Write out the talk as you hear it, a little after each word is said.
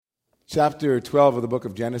Chapter 12 of the book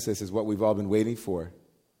of Genesis is what we've all been waiting for.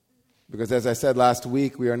 Because as I said last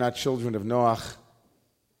week, we are not children of Noach.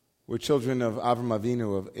 We're children of Avram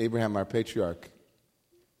Avinu, of Abraham, our patriarch.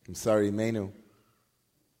 Menu.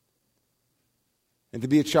 And to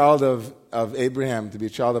be a child of Abraham, to be a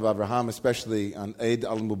child of Abraham, especially on Eid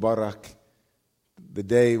al-Mubarak, the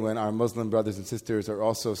day when our Muslim brothers and sisters are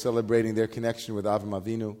also celebrating their connection with Avram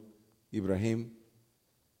Avinu, Ibrahim,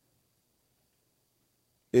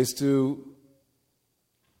 is to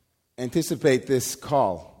anticipate this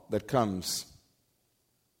call that comes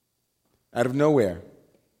out of nowhere.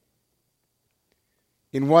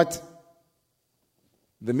 In what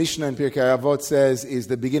the Mishnah in Pirkei Avot says is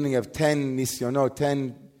the beginning of 10 nisyonot,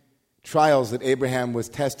 10 trials that Abraham was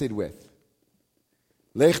tested with.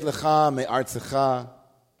 Lech lecha me'artzecha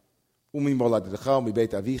u'mimoladecha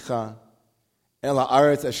u'mibeit avicha el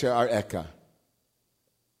ha'aretz asher ar'eka.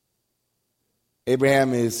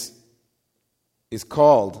 Abraham is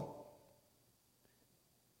called.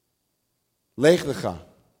 Lech lecha,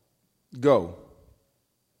 go.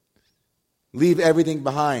 Leave everything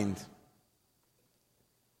behind.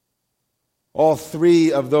 All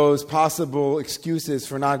three of those possible excuses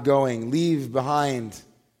for not going. Leave behind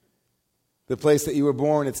the place that you were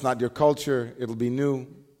born. It's not your culture. It'll be new.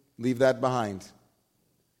 Leave that behind.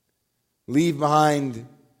 Leave behind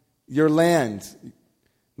your land.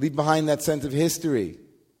 Leave behind that sense of history.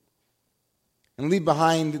 And leave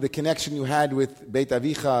behind the connection you had with Beit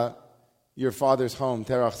Avicha, your father's home,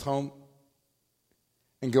 Terach's home,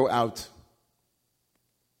 and go out.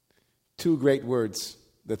 Two great words.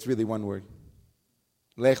 That's really one word.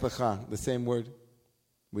 Lech lecha, the same word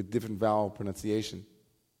with different vowel pronunciation.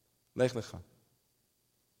 Lech lecha.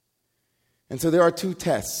 And so there are two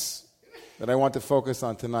tests that I want to focus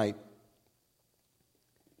on tonight.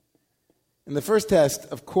 And the first test,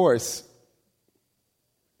 of course,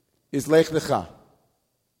 is Lech lecha.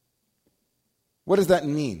 What does that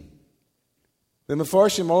mean? The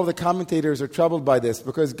Mefarshim, all of the commentators are troubled by this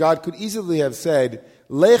because God could easily have said,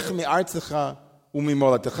 Lech mi'artzecha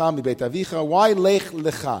u'mimolatecha mibeit avicha. Why Lech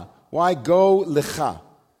lecha? Why go lecha?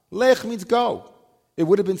 Lech means go. It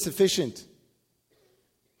would have been sufficient.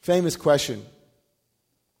 Famous question.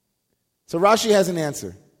 So Rashi has an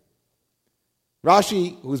answer.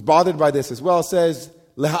 Rashi, who's bothered by this as well, says,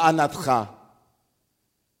 Leha'anatcha.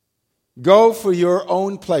 Go for your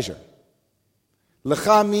own pleasure.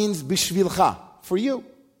 Lecha means bishvilcha, for you.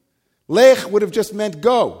 Lech would have just meant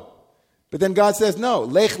go. But then God says, no,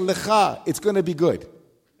 lech lecha, it's going to be good.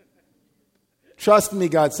 Trust me,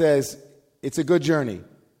 God says, it's a good journey.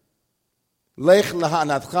 Lech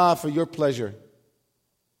leha'anatcha, for your pleasure.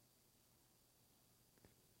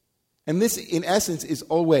 And this, in essence, is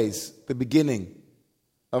always the beginning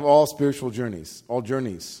of all spiritual journeys, all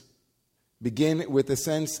journeys. Begin with the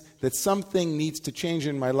sense that something needs to change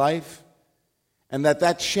in my life, and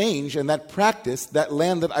that change and that practice, that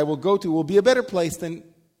land that I will go to, will be a better place than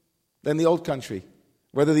the old country.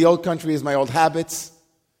 Whether the old country is my old habits,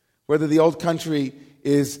 whether the old country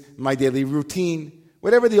is my daily routine,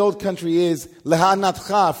 whatever the old country is,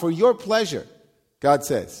 leha'anatcha, for your pleasure, God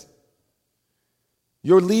says.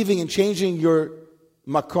 You're leaving and changing your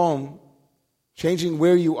makom, changing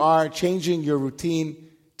where you are, changing your routine,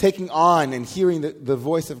 taking on and hearing the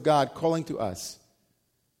voice of God calling to us.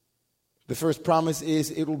 The first promise is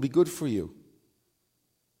it will be good for you.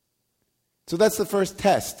 So that's the first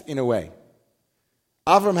test, in a way.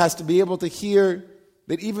 Avram has to be able to hear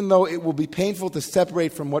that even though it will be painful to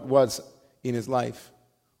separate from what was in his life,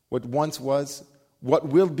 what once was, what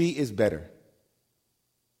will be is better.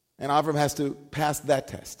 And Avram has to pass that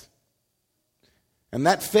test. And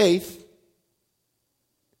that faith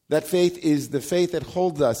is the faith that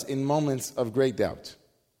holds us in moments of great doubt.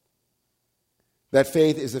 That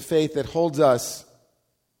faith is a faith that holds us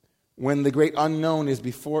when the great unknown is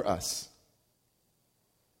before us.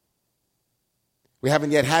 We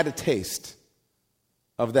haven't yet had a taste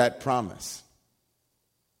of that promise.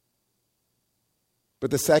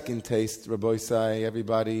 But the second taste, Rabbi Isai,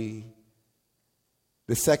 everybody,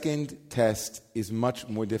 the second test is much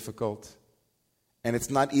more difficult. And it's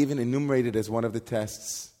not even enumerated as one of the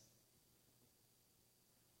tests.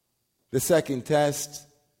 The second test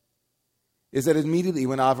is that immediately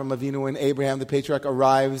when Avram Avinu and Abraham, the patriarch,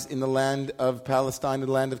 arrives in the land of Palestine, the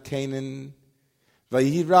land of Canaan,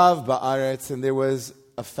 Vayirav ba'aretz, and there was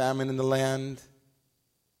a famine in the land.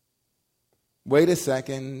 Wait a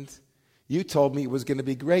second. You told me it was going to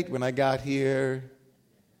be great when I got here.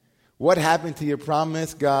 What happened to your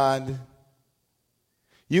promise, God?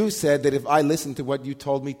 You said that if I listen to what you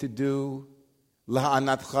told me to do,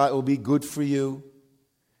 la'anatcha, it will be good for you.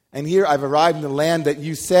 And here I've arrived in the land that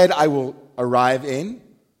you said I will arrive in.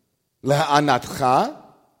 Le'anatcha.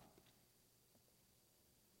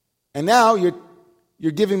 And now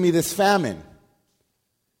you're giving me this famine.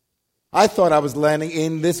 I thought I was landing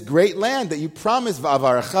in this great land that you promised.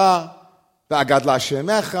 Va'avarecha, va'agadla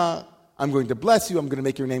shemecha. I'm going to bless you. I'm going to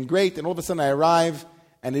make your name great. And all of a sudden I arrive,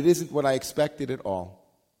 and it isn't what I expected at all.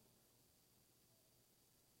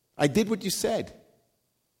 I did what you said.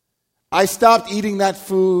 I stopped eating that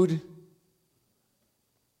food.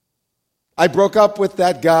 I broke up with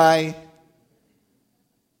that guy.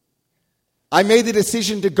 I made the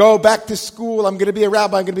decision to go back to school. I'm going to be a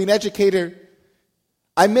rabbi. I'm going to be an educator.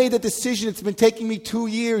 I made the decision. It's been taking me 2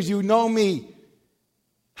 years. You know me.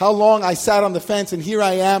 How long I sat on the fence, and here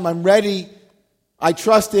I am. I'm ready. I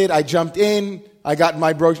trusted. I jumped in. I got my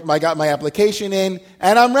application in,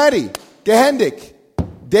 and I'm ready. Gehendik.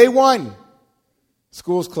 Day 1.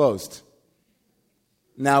 School's closed.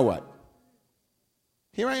 Now what?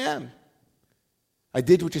 Here I am. I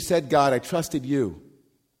did what you said, God. I trusted you.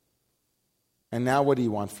 And now what do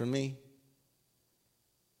you want from me?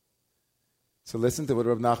 So listen to what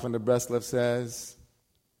Rav Nachman of Breslev says.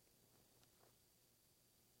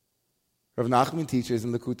 Rav Nachman teaches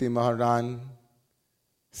in Likutei Maharan,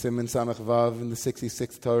 Siman Samach Vav, in the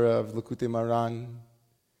 66th Torah of Likutei Maharan.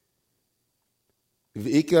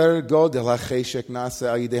 V'ikar godel ha'cheshek nase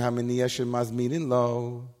al yidei ha'meniya shemazminin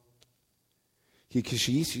lo. Ki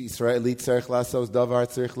kishish Yisraeli tzarich lasos davar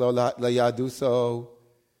tzarich lo layaduso.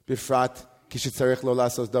 Bifrat kishitzarich lo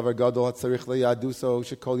lasos davar gadol tzarich layaduso.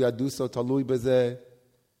 Shekol yaduso talui b'zeh.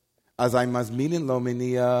 Azay mazminin lo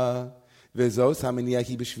meniya. V'zos ha'meniya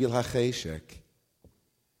hi b'shvil ha'cheshek.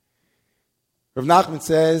 Rav Nachman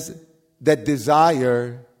says that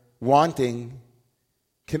desire, wanting,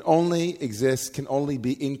 can only exist, can only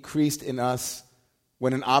be increased in us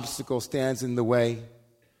when an obstacle stands in the way.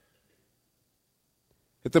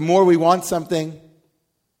 That the more we want something,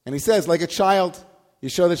 and he says, like a child, you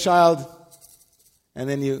show the child, and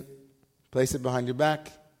then you place it behind your back.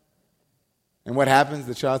 And what happens?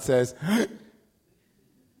 The child says,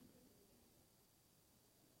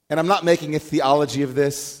 and I'm not making a theology of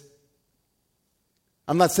this.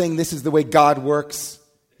 I'm not saying this is the way God works.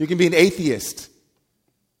 You can be an atheist.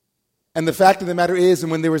 And the fact of the matter is,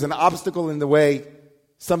 and when there is an obstacle in the way,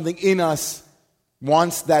 something in us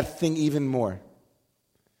wants that thing even more.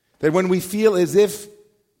 That when we feel as if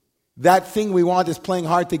that thing we want is playing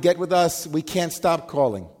hard to get with us, we can't stop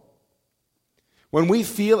calling. When we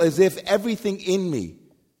feel as if everything in me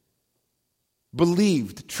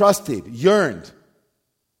believed, trusted, yearned,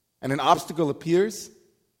 and an obstacle appears,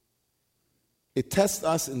 it tests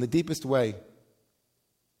us in the deepest way,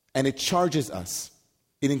 and it charges us.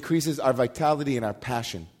 It increases our vitality and our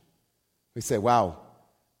passion. We say, wow,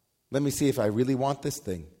 let me see if I really want this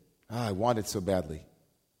thing. I want it so badly.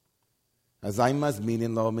 When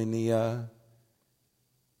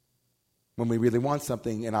we really want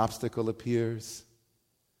something, an obstacle appears,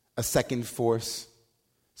 a second force,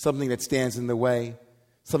 something that stands in the way,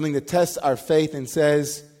 something that tests our faith and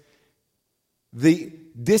says, the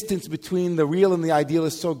distance between the real and the ideal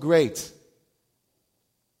is so great.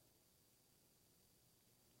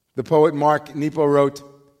 The poet Mark Nepo wrote,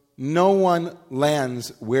 no one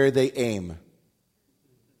lands where they aim.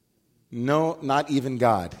 No, not even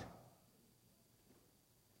God.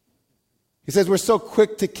 He says we're so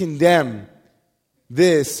quick to condemn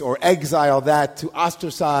this or exile that, to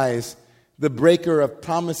ostracize the breaker of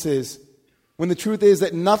promises, when the truth is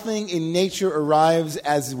that nothing in nature arrives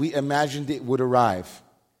as we imagined it would arrive.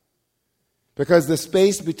 Because the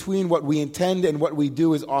space between what we intend and what we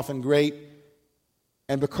do is often great.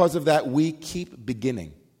 And because of that, we keep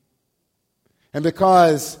beginning. And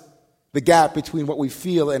because the gap between what we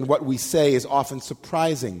feel and what we say is often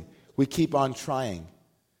surprising, we keep on trying.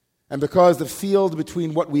 And because the field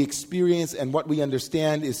between what we experience and what we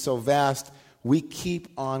understand is so vast, we keep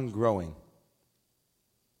on growing.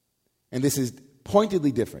 And this is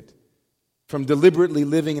pointedly different from deliberately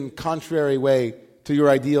living in a contrary way to your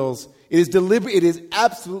ideals. It is deliberate. It is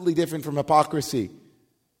absolutely different from hypocrisy.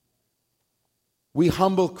 We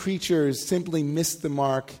humble creatures simply miss the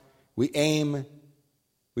mark. We aim,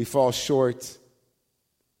 we fall short.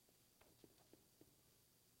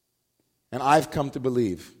 And I've come to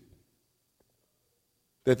believe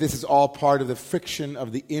that this is all part of the friction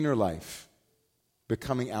of the inner life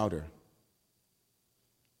becoming outer.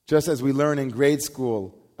 Just as we learn in grade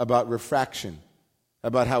school about refraction,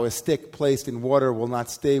 about how a stick placed in water will not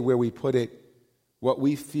stay where we put it, what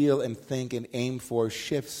we feel and think and aim for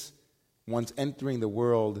shifts once entering the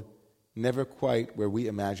world, never quite where we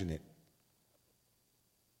imagine it.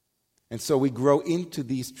 And so we grow into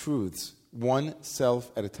these truths, one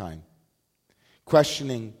self at a time.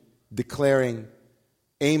 Questioning, declaring,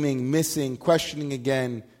 aiming, missing, questioning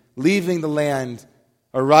again, leaving the land,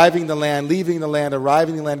 arriving the land, leaving the land,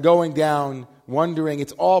 arriving the land, going down, wondering.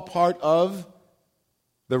 It's all part of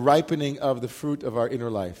the ripening of the fruit of our inner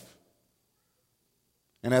life.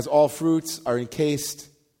 And as all fruits are encased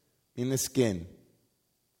in the skin,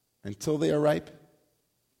 until they are ripe,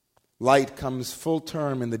 light comes full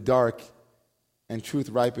term in the dark, and truth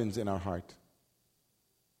ripens in our heart.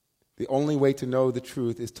 The only way to know the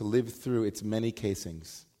truth is to live through its many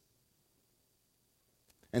casings.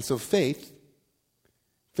 And so faith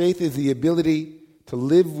is the ability to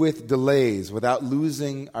live with delays without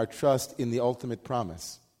losing our trust in the ultimate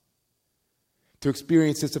promise. To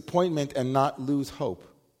experience disappointment and not lose hope.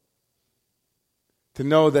 To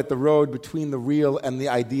know that the road between the real and the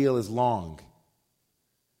ideal is long.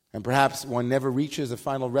 And perhaps one never reaches a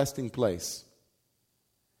final resting place.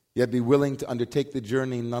 Yet be willing to undertake the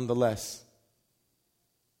journey nonetheless.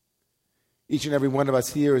 Each and every one of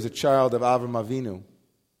us here is a child of Avram Avinu.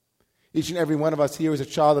 Each and every one of us here is a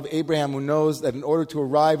child of Abraham who knows that in order to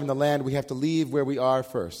arrive in the land, we have to leave where we are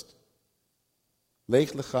first. Lech,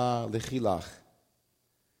 Lecha, Lech.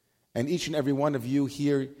 And each and every one of you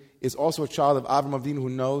here is also a child of Avram Avinu who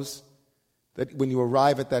knows that when you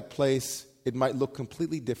arrive at that place, it might look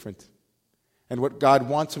completely different. And what God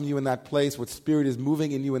wants from you in that place, what Spirit is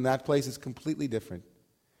moving in you in that place is completely different.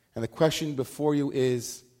 And the question before you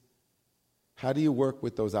is, how do you work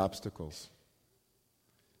with those obstacles?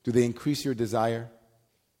 Do they increase your desire?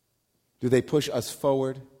 Do they push us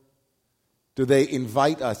forward? Do they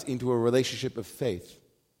invite us into a relationship of faith?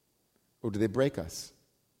 Or do they break us?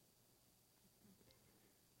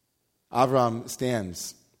 Avram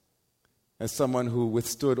stands as someone who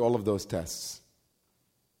withstood all of those tests.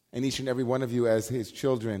 And each and every one of you as his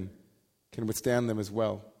children can withstand them as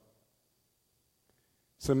well.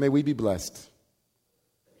 So may we be blessed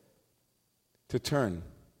to turn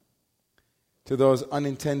to those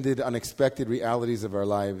unintended, unexpected realities of our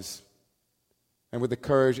lives, and with the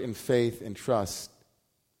courage and faith and trust,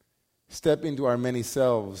 step into our many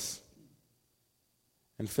selves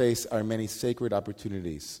and face our many sacred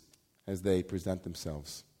opportunities as they present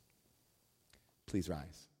themselves. Please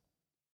rise.